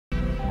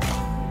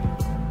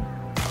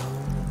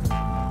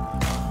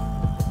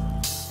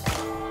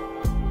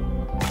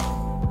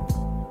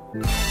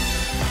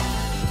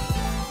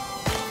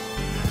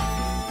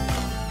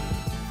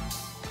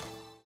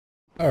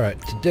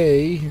Alright,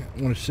 today I'm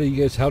going to show you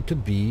guys how to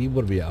be,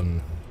 what are we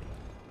on?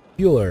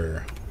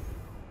 Fueler.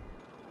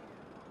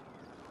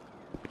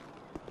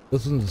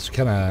 This is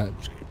kind of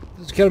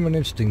an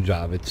interesting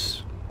job.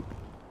 It's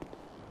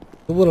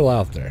a little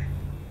out there.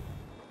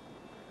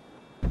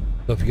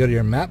 So if you go to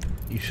your map,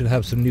 you should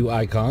have some new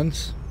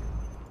icons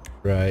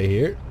right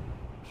here.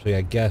 So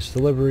you got gas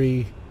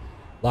delivery,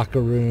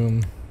 locker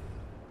room,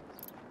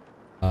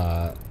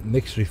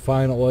 mixed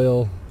refined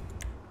oil,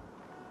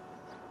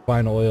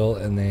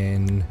 and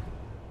then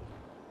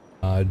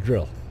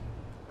drill.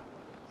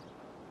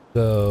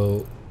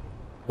 So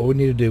what we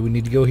need to do, we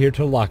need to go here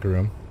to the locker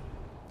room.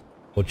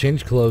 We'll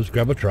change clothes,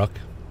 grab a truck,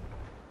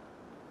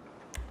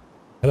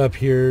 head up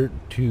here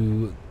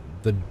to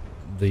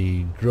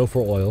the drill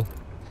for oil.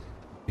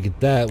 To get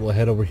that, we'll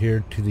head over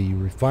here to the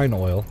refined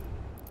oil.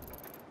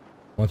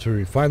 Once we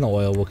refine the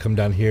oil, we'll come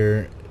down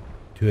here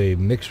to a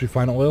mixed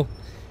refined oil,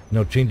 and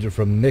it'll change it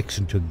from mix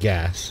into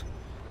gas,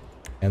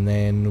 and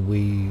then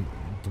we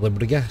deliver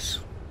the gas.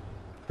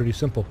 Pretty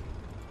simple.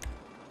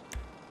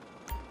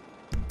 So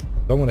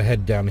I'm going to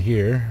head down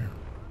here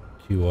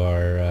to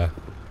our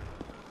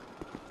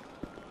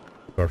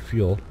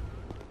fuel.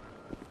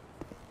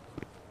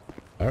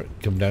 Alright,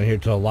 come down here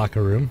to the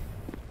locker room.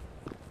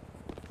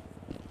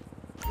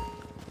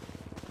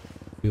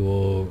 We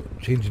will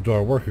change into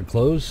our worker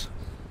clothes.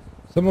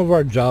 Some of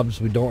our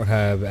jobs we don't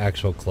have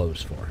actual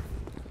clothes for.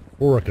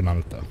 We're working on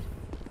it though.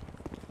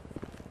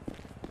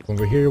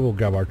 Over here we'll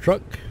grab our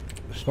truck.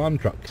 Spawn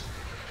truck.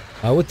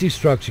 With these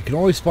trucks you can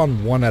only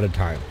spawn one at a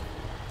time.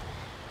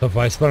 So if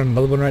I spawn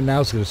another one right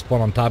now, it's going to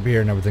spawn on top of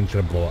here and everything's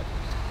going to blow up.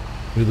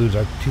 We lose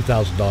our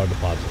 $2,000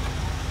 deposit.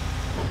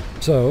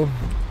 So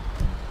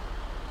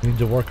we need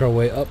to work our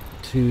way up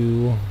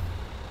to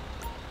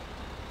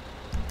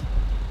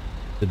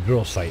the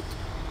drill site.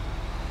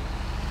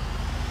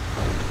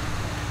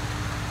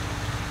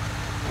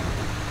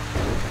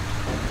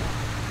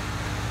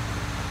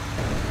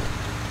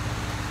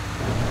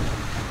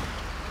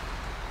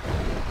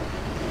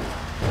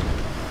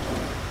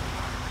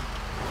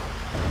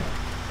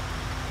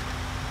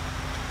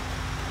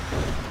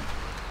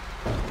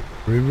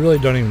 We really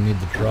don't even need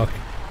the truck,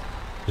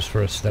 just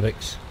for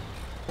aesthetics.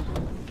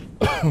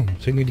 So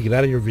you need to get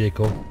out of your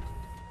vehicle.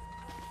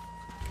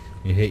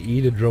 You hit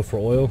E to drill for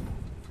oil.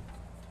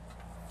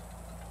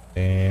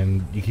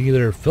 And you can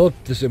either fill up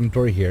this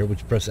inventory here,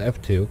 which press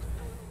F2,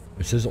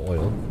 which says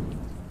oil.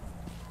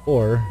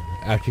 Or,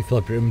 after you fill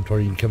up your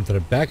inventory, you can come to the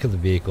back of the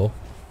vehicle,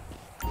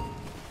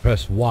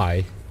 press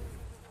Y.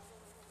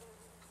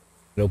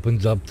 It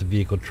opens up the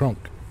vehicle trunk.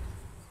 So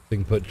you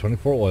can put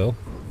 24 oil,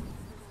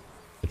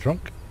 the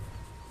trunk.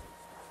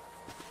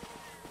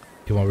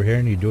 Come over here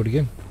and you do it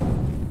again.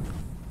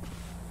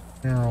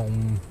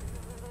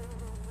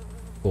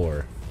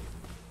 4.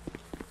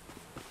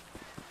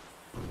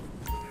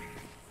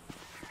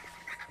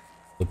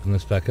 Open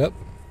this back up.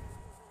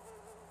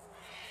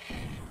 There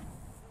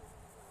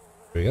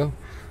we go.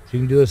 So you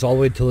can do this all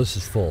the way till this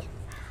is full.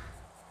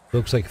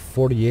 Looks like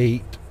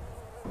 48.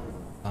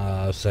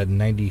 Said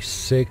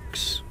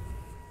 96.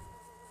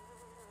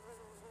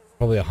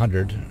 Probably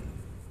 100.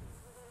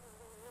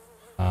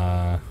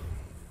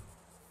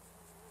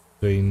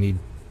 So you need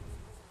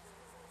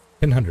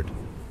 1,000.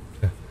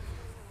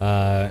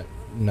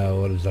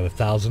 No, what is that,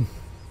 1,000?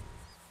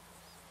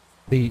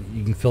 See,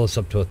 you can fill this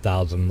up to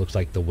 1,000. Looks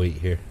like the weight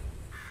here.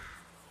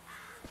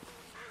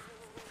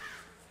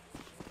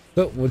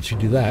 So once you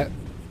do that,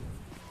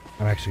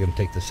 I'm actually gonna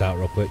take this out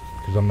real quick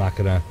because I'm not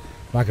gonna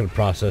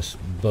process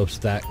both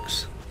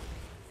stacks.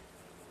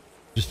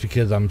 Just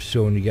because I'm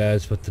showing you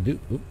guys what to do.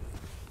 Oop.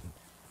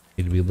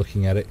 Need to be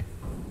looking at it.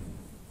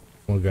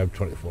 I'm gonna grab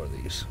 24 of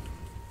these.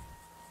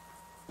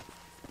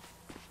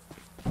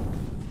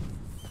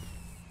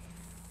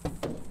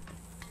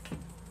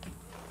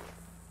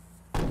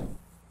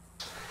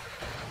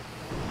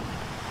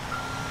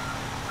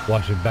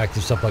 Watch me back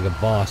this up like a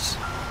boss.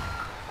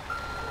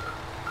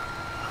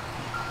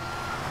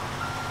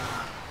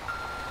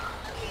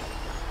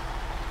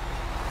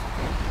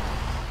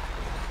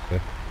 Okay.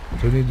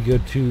 So we need to go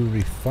to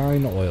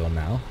refine oil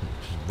now,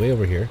 which is way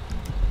over here.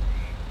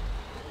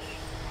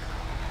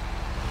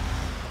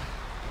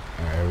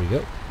 Alright, there we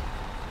go.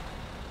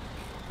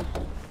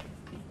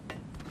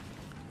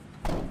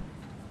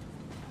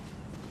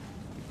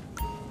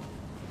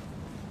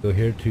 Go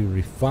here to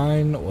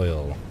refine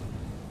oil.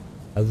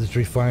 As it's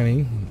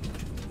refining,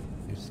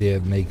 you see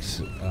it makes,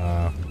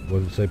 what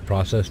did it say,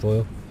 processed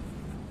oil?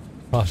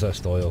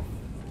 Processed oil.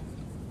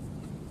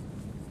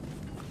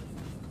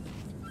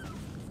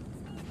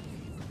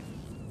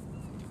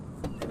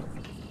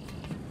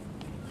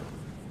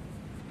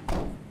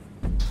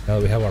 Now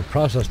that we have our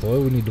processed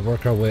oil, we need to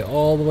work our way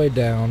all the way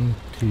down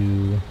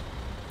to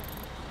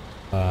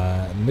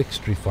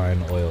mixed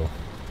refined oil.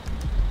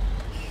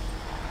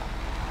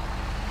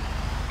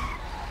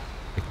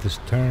 Make this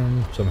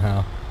turn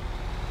somehow.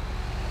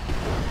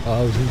 Oh,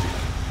 that was easy.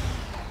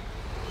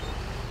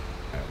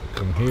 Alright, we'll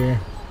come here.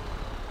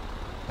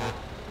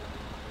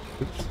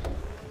 Oops.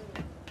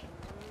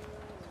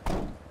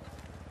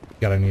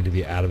 God, I need to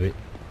be out of it.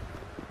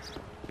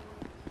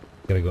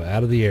 Gotta go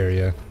out of the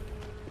area.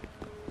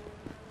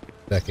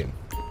 Second.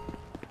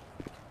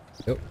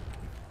 Yep.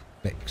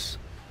 Mix.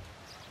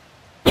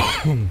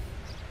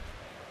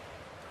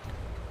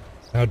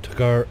 Now took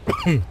our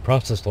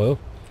processed oil,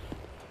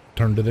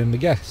 turned it into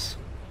gas.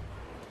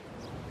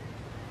 I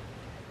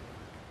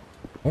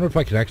wonder if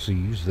I can actually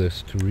use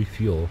this to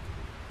refuel.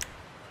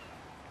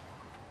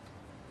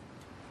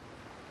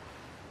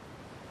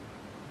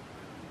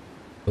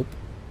 Nope.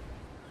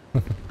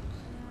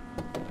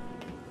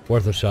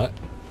 Worth a shot.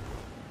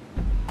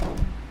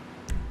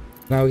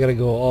 Now we gotta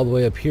go all the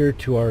way up here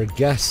to our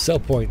gas sell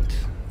point.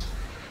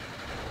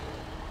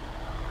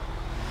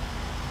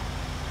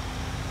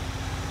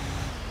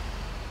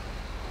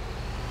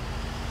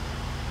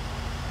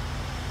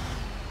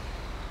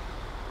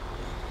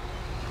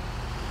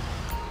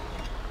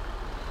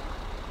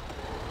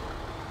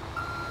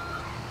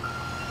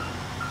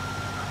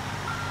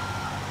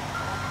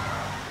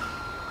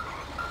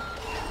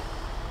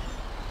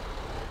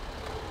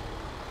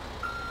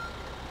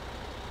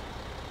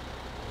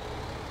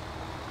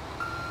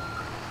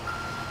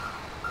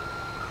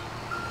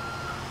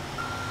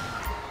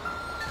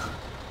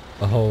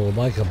 Oh,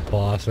 like a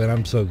boss, man.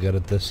 I'm so good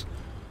at this.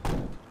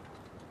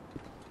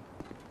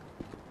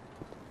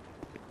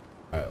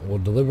 Alright, we'll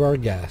deliver our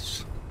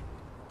gas.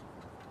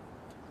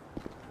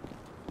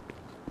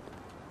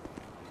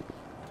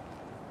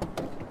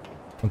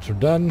 Once we're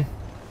done,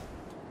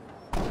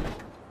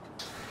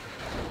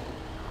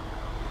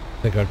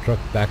 take our truck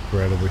back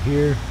right over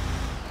here.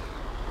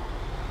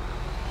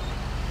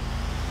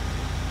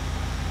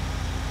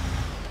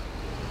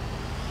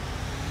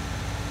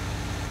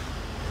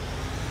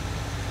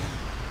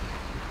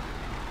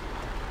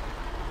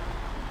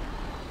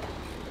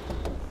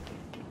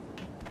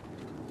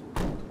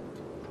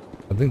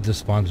 I think this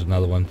spawns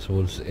another one, so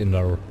we'll just end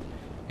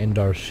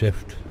our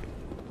shift.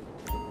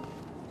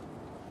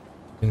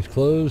 Things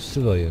closed,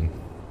 civilian.